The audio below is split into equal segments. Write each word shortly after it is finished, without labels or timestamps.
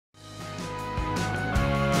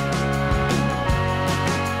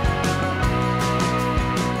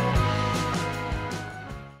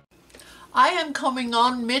I am coming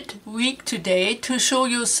on mid-week today to show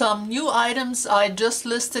you some new items I just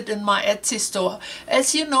listed in my Etsy store.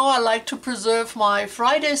 As you know, I like to preserve my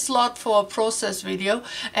Friday slot for a process video,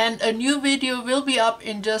 and a new video will be up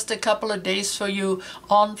in just a couple of days for you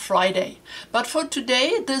on Friday. But for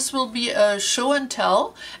today, this will be a show and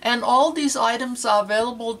tell, and all these items are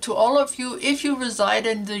available to all of you if you reside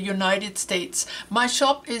in the United States. My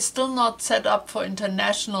shop is still not set up for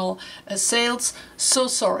international sales, so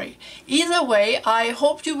sorry. Either way, I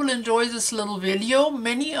hope you will enjoy this little video.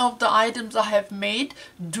 Many of the items I have made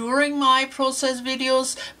during my process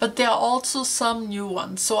videos, but there are also some new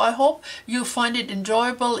ones. So I hope you find it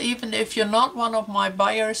enjoyable. Even if you're not one of my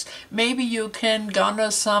buyers, maybe you can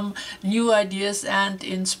garner some new ideas and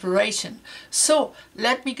inspiration. So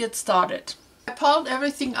let me get started. I piled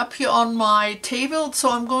everything up here on my table,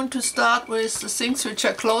 so I'm going to start with the things which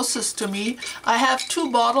are closest to me. I have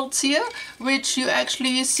two bottles here, which you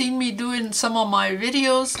actually seen me do in some of my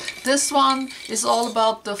videos. This one is all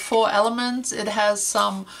about the 4 elements. It has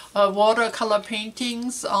some watercolor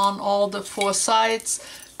paintings on all the 4 sides.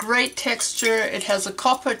 Great texture. It has a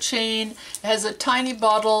copper chain, it has a tiny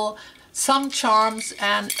bottle, some charms,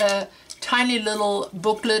 and a tiny little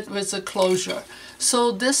booklet with a closure.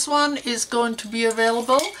 So this one is going to be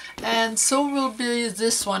available, and so will be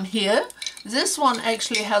this one here. This one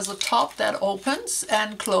actually has a top that opens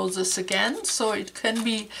and closes again, so it can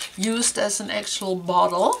be used as an actual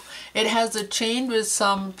bottle. It has a chain with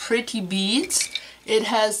some pretty beads. It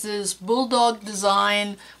has this bulldog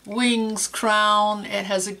design, wings, crown. It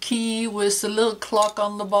has a key with a little clock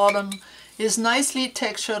on the bottom. Is nicely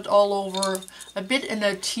textured all over, a bit in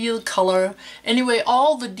a teal color. Anyway,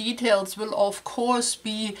 all the details will of course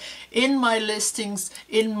be in my listings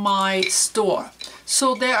in my store.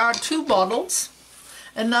 So there are 2 bottles.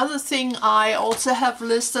 Another thing I also have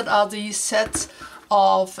listed are these sets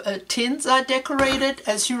of tins I decorated.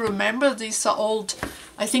 As you remember, these are old,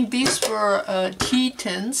 I think these were tea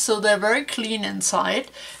tins, so they're very clean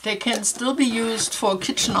inside. They can still be used for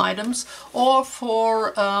kitchen items or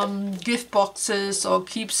for gift boxes or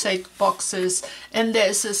keepsake boxes. And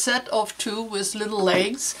there's a set of 2 with little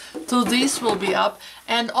legs, so these will be up.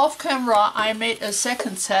 And off camera I made a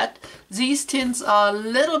second set. These tins are a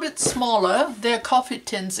little bit smaller. They're coffee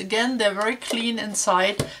tins. Again, they're very clean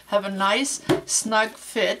inside, have a nice snug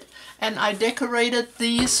fit. And I decorated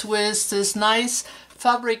these with this nice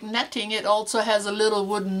fabric netting. It also has a little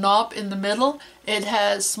wooden knob in the middle. It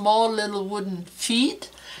has small little wooden feet,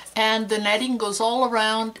 and the netting goes all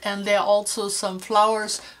around, and there are also some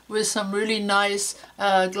flowers with some really nice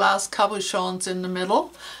glass cabochons in the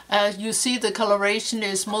middle. You see the coloration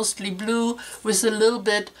is mostly blue with a little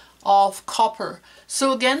bit of copper.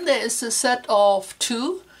 So again, there is a set of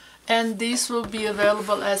 2, and these will be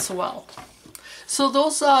available as well. So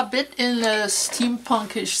those are a bit in a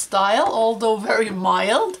steampunkish style, although very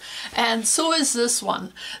mild, and so is this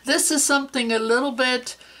one. This is something a little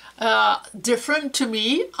bit different to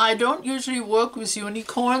me. I don't usually work with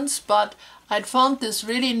unicorns, but I'd found this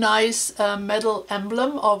really nice metal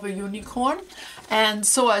emblem of a unicorn, and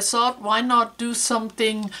so I thought, why not do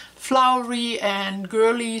something flowery and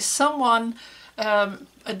girly? Someone,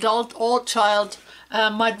 adult or child,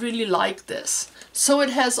 might really like this. So it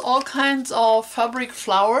has all kinds of fabric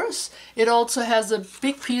flowers. It also has a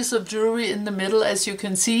big piece of jewelry in the middle, as you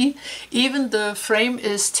can see. Even the frame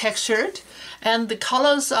is textured, and the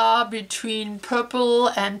colors are between purple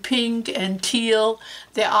and pink and teal.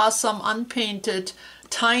 There are some unpainted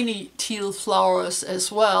tiny teal flowers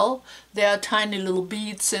as well. There are tiny little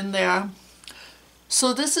beads in there.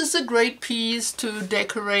 So this is a great piece to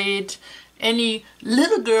decorate any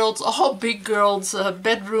little girls or big girls'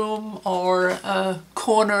 bedroom or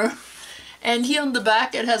corner. And here on the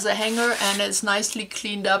back it has a hanger, and it's nicely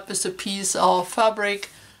cleaned up with a piece of fabric,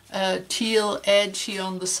 teal edge here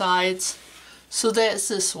on the sides. So there's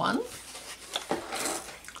this one.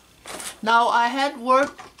 Now I had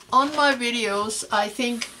worked on my videos. I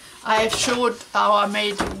think I've showed how I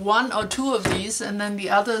made 1 or 2 of these, and then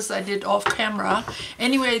the others I did off camera.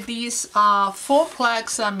 Anyway, these are 4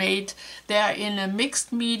 plaques I made. They're in a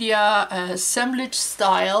mixed media assemblage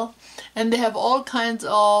style, and they have all kinds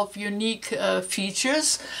of unique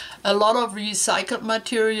features. A lot of recycled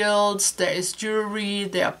materials, there is jewelry,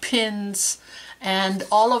 there are pins, and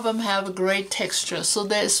all of them have a great texture. So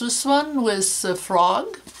there's this one with the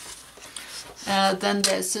frog. Then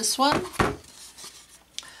there's this one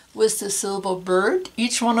with the silver bird.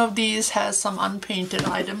 Each one of these has some unpainted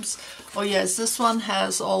items. Oh yes, this one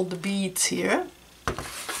has all the beads here.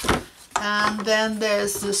 And then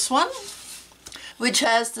there's this one which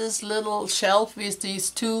has this little shelf with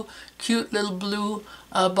these two cute little blue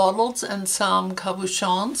bottles and some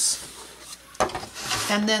cabochons.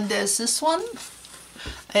 And then there's this one.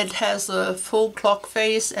 It has a full clock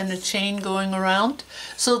face and a chain going around.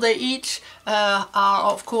 So they each are,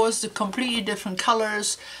 of course, the completely different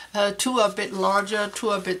colors. Two are a bit larger, two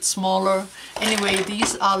are a bit smaller. Anyway,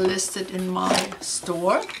 these are listed in my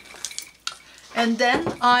store. And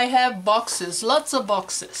then I have boxes, lots of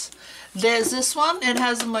boxes. There's this one. It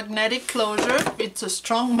has a magnetic closure. It's a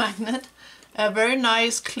strong magnet. A very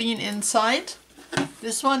nice, clean inside.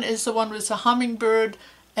 This one is the one with the hummingbird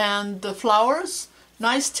and the flowers.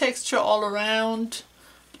 Nice texture all around,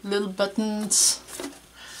 little buttons,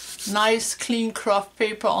 nice clean craft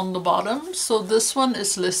paper on the bottom. So this one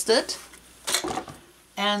is listed,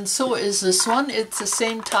 and so is this one. It's the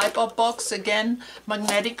same type of box, again,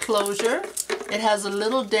 magnetic closure. It has a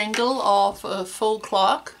little dangle of a full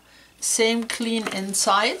clock, same clean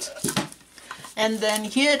inside. And then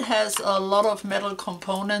here it has a lot of metal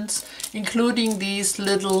components, including these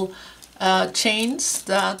little chains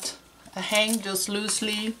that hang just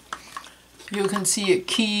loosely. You can see a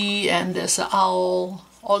key, and there's an owl,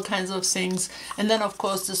 all kinds of things. And then of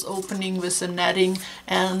course this opening with the netting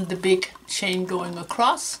and the big chain going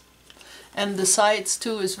across. And the sides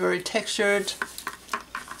too is very textured.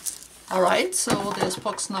 Alright, so there's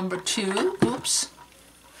box number 2. Oops.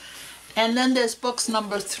 And then there's box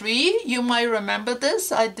number 3. You might remember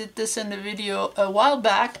this. I did this in a video a while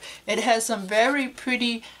back. It has some very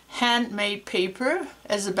pretty handmade paper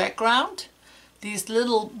as a background. These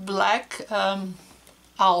little black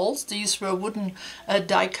owls. These were wooden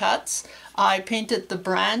die cuts. I painted the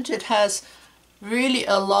branch. It has really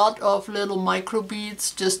a lot of little micro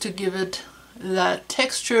beads just to give it that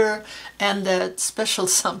texture and that special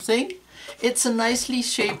something. It's a nicely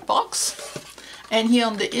shaped box. And here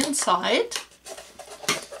on the inside,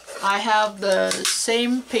 I have the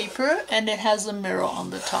same paper, and it has a mirror on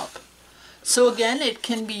the top. So again, it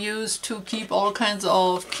can be used to keep all kinds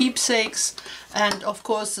of keepsakes, and of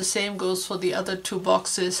course the same goes for the other 2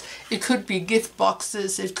 boxes. It could be gift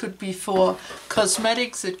boxes, it could be for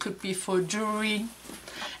cosmetics, it could be for jewelry.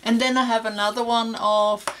 And then I have another one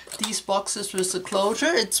of these boxes with the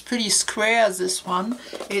closure. It's pretty square, this one.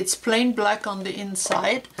 It's plain black on the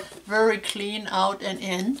inside, very clean out and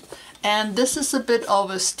in. And this is a bit of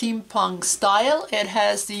a steampunk style. It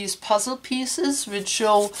has these puzzle pieces which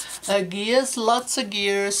show gears, lots of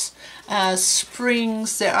gears,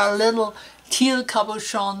 springs. There are little teal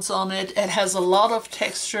cabochons on it. It has a lot of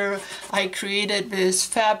texture. I created with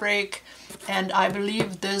fabric, and I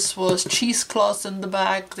believe this was cheesecloth in the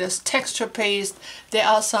back. There's texture paste. There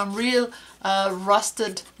are some real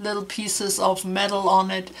rusted little pieces of metal on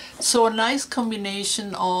it. So a nice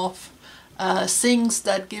combination of things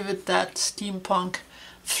that give it that steampunk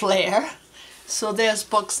flair. So there's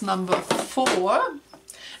box number 4.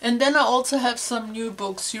 And then I also have some new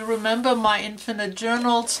books. You remember my infinite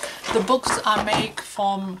journals, the books I make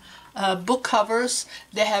from book covers.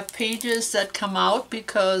 They have pages that come out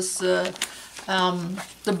because the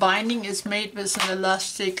binding is made with an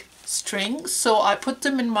elastic string. So I put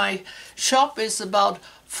them in my shop. It's about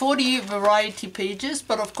 40 variety pages,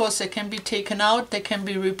 but of course they can be taken out, they can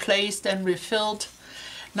be replaced and refilled.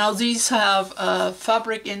 Now these have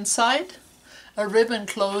fabric inside, a ribbon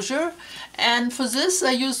closure, and for this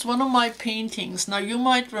I used one of my paintings. Now you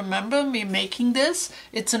might remember me making this.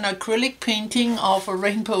 It's an acrylic painting of a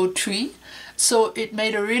rainbow tree, so it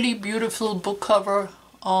made a really beautiful book cover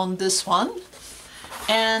on this one.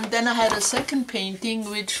 And then I had a second painting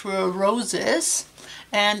which were roses,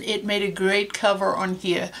 and it made a great cover on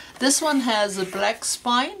here. This one has a black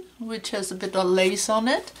spine which has a bit of lace on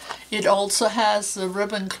it. It also has a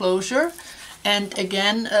ribbon closure, and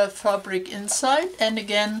again a fabric inside, and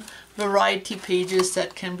again variety pages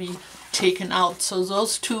that can be taken out. So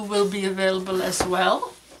those 2 will be available as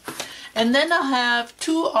well. And then I have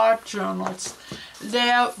 2 art journals.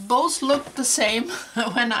 They both look the same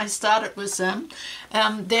when I started with them.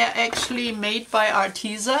 They're actually made by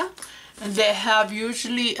Arteza. They have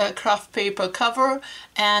usually a craft paper cover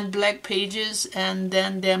and black pages, and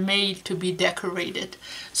then they're made to be decorated.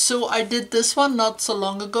 So I did this one not so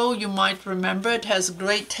long ago. You might remember it has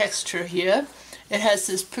great texture here. It has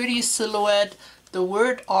this pretty silhouette, the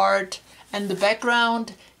word art, and the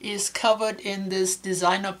background is covered in this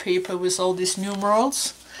designer paper with all these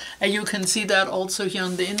numerals. And you can see that also here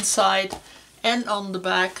on the inside and on the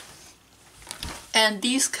back. And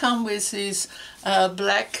these come with these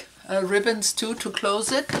black ribbons too to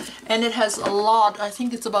close it, and it has a lot, I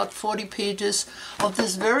think it's about 40 pages of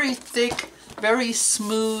this very thick, very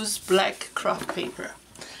smooth black craft paper.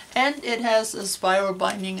 and it has a spiral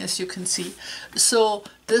binding, as you can see. So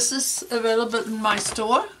this is available in my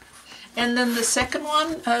store. And then the second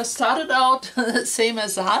one started out same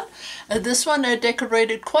as that. This one I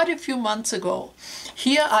decorated quite a few months ago.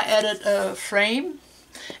 Here I added a frame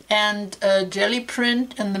and a jelly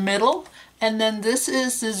print in the middle. And then this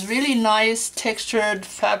is this really nice textured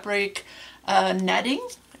fabric netting.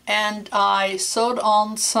 And I sewed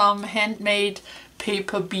on some handmade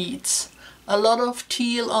paper beads. A lot of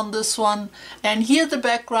teal on this one, and here the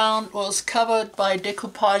background was covered by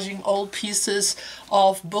decoupaging old pieces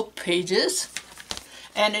of book pages,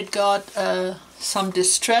 and it got some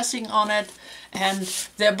distressing on it, and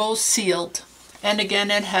they're both sealed. And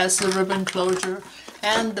again, it has the ribbon closure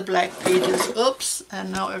and the black pages. Oops,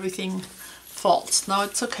 and now everything falls. Now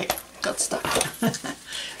it's okay, got stuck.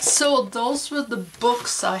 So those were the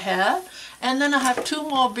books I had, and then I have two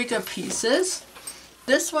more bigger pieces.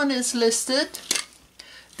 This one is listed.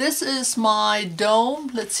 This is my dome.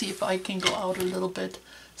 Let's see if I can go out a little bit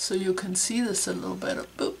so you can see this a little better.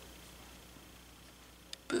 Boop.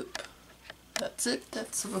 Boop. That's it.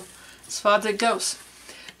 That's as far as it goes.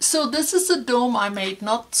 So this is a dome I made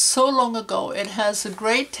not so long ago. It has a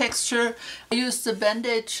great texture. I used the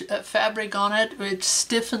bandage fabric on it, which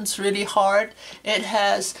stiffens really hard. It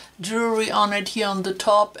has jewelry on it here on the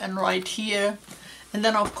top and right here. And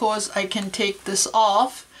then of course I can take this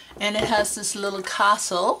off, and it has this little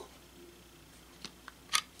castle,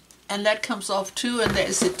 and that comes off too, and there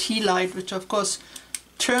is a tea light which of course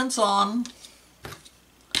turns on,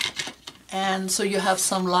 and so you have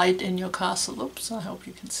some light in your castle. Oops, I hope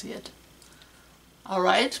you can see it.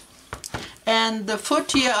 Alright, and the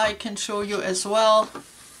foot here I can show you as well.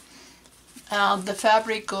 The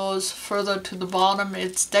fabric goes further to the bottom.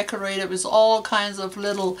 It's decorated with all kinds of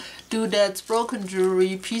little doodads, broken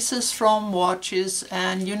jewelry, pieces from watches,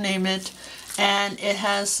 and you name it. And it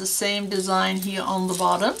has the same design here on the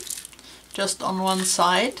bottom, just on one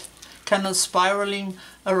side, kind of spiraling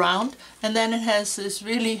around. And then it has this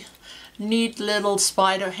really neat little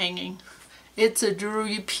spider hanging. It's a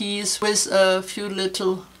jewelry piece with a few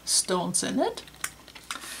little stones in it.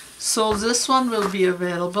 So this one will be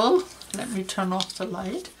available. Let me turn off the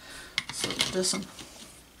light so it doesn't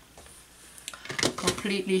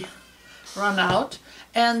completely run out.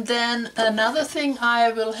 And then another thing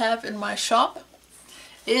I will have in my shop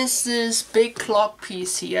is this big clock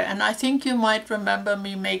piece here. And I think you might remember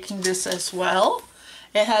me making this as well.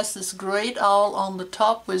 It has this great owl on the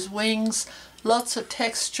top with wings, lots of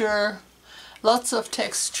texture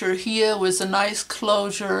here with a nice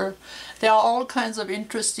closure. There are all kinds of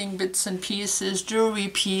interesting bits and pieces, jewelry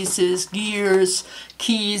pieces, gears,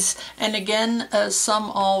 keys, and again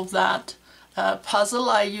some of that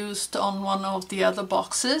puzzle I used on one of the other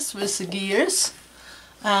boxes with the gears.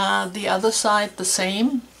 The other side the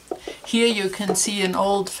same. Here you can see an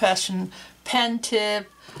old-fashioned pen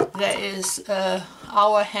tip. There is a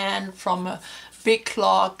hour hand from a big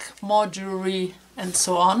clock, more jewelry, and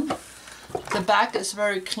so on. The back is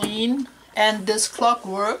very clean, and this clock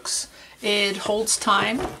works. It holds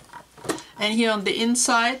time. And here on the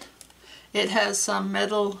inside it has some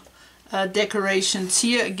metal decorations.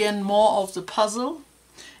 Here again more of the puzzle.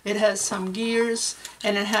 It has some gears,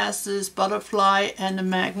 and it has this butterfly and a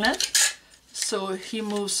magnet. So he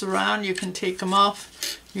moves around, you can take him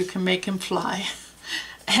off, you can make him fly.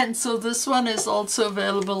 And so this one is also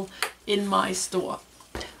available in my store.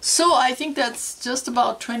 So I think that's just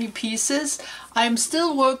about 20 pieces. I'm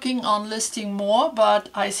still working on listing more, but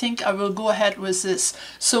I think I will go ahead with this.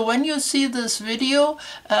 So when you see this video,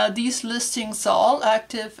 these listings are all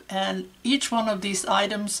active, and each one of these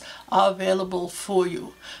items are available for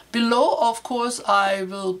you. Below, of course, I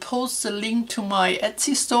will post a link to my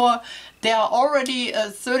Etsy store. There are already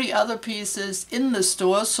 30 other pieces in the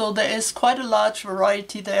store, so there is quite a large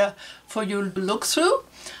variety there for you to look through.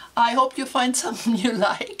 I hope you find something you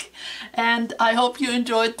like, and I hope you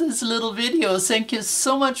enjoyed this little video. Thank you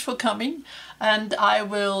so much for coming, and I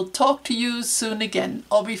will talk to you soon again.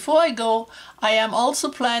 Or before I go, I am also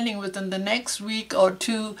planning within the next week or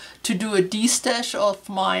two to do a de-stash of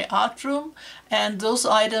my art room, and those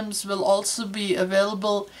items will also be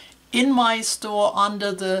available in my store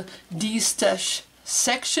under the de-stash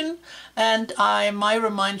section, and I might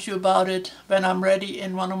remind you about it when I'm ready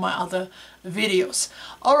in one of my other videos.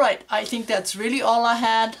 Alright, I think that's really all I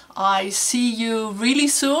had. I see you really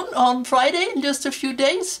soon on Friday in just a few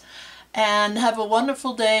days, and have a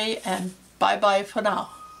wonderful day, and bye bye for now.